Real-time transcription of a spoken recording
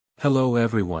Hello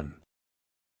everyone.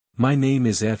 My name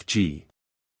is FG.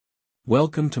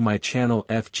 Welcome to my channel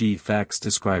FG Facts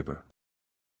Describer.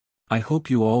 I hope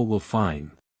you all will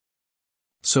fine.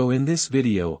 So in this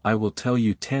video I will tell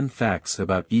you 10 facts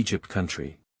about Egypt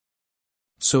country.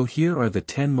 So here are the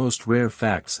 10 most rare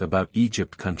facts about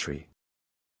Egypt country.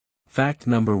 Fact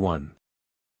number 1.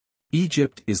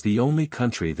 Egypt is the only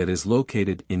country that is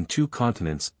located in two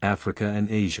continents, Africa and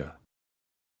Asia.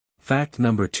 Fact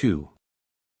number 2.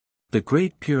 The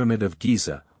Great Pyramid of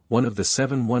Giza, one of the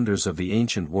 7 wonders of the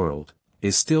ancient world,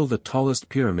 is still the tallest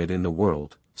pyramid in the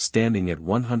world, standing at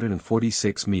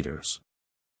 146 meters.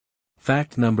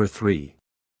 Fact number 3.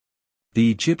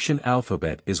 The Egyptian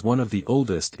alphabet is one of the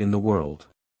oldest in the world.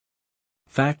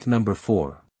 Fact number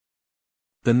 4.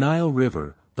 The Nile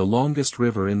River, the longest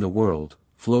river in the world,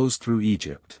 flows through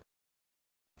Egypt.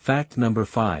 Fact number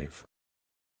 5.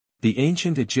 The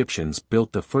ancient Egyptians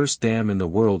built the first dam in the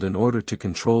world in order to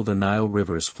control the Nile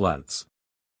River's floods.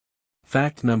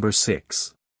 Fact number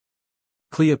 6.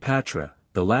 Cleopatra,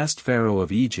 the last pharaoh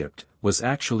of Egypt, was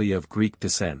actually of Greek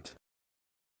descent.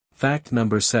 Fact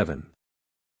number 7.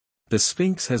 The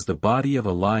Sphinx has the body of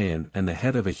a lion and the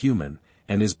head of a human,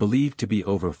 and is believed to be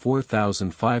over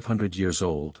 4,500 years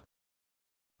old.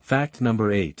 Fact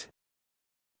number 8.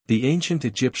 The ancient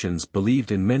Egyptians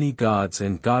believed in many gods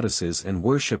and goddesses and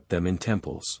worshipped them in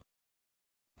temples.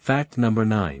 Fact number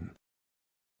 9.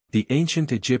 The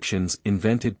ancient Egyptians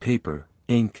invented paper,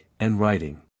 ink, and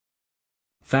writing.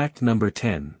 Fact number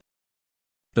 10.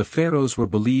 The pharaohs were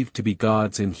believed to be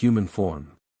gods in human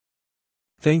form.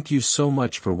 Thank you so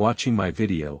much for watching my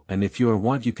video, and if you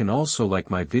want you can also like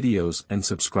my videos and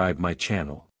subscribe my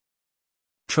channel.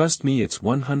 Trust me, it's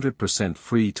 100%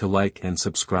 free to like and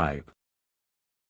subscribe.